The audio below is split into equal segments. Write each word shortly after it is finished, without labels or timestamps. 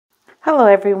Hello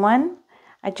everyone.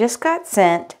 I just got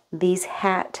sent these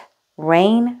hat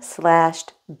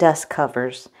rain/dust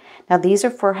covers. Now these are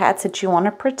for hats that you want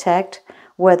to protect,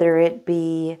 whether it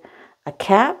be a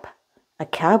cap, a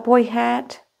cowboy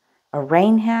hat, a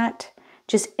rain hat,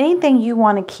 just anything you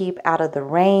want to keep out of the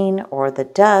rain or the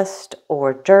dust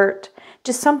or dirt,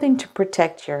 just something to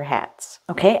protect your hats.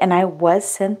 Okay, and I was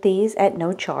sent these at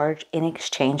no charge in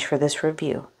exchange for this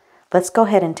review. Let's go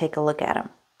ahead and take a look at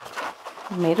them.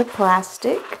 Made of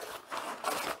plastic,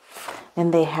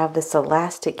 and they have this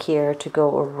elastic here to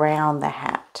go around the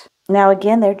hat. Now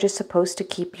again, they're just supposed to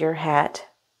keep your hat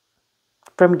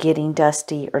from getting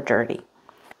dusty or dirty.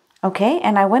 Okay,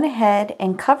 and I went ahead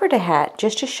and covered a hat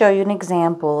just to show you an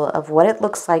example of what it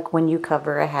looks like when you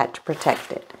cover a hat to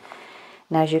protect it.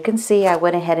 Now as you can see, I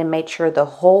went ahead and made sure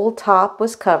the whole top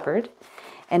was covered,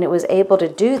 and it was able to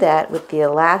do that with the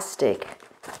elastic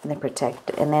and the protect,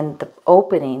 and then the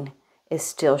opening is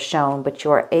still shown, but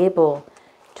you are able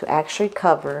to actually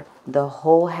cover the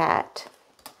whole hat,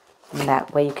 and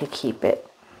that way you could keep it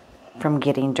from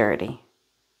getting dirty.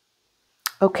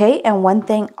 Okay, and one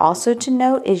thing also to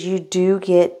note is you do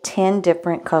get 10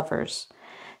 different covers,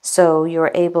 so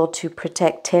you're able to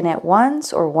protect 10 at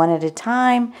once or one at a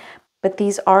time, but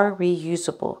these are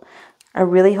reusable. I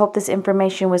really hope this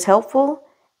information was helpful,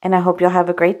 and I hope you'll have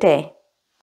a great day.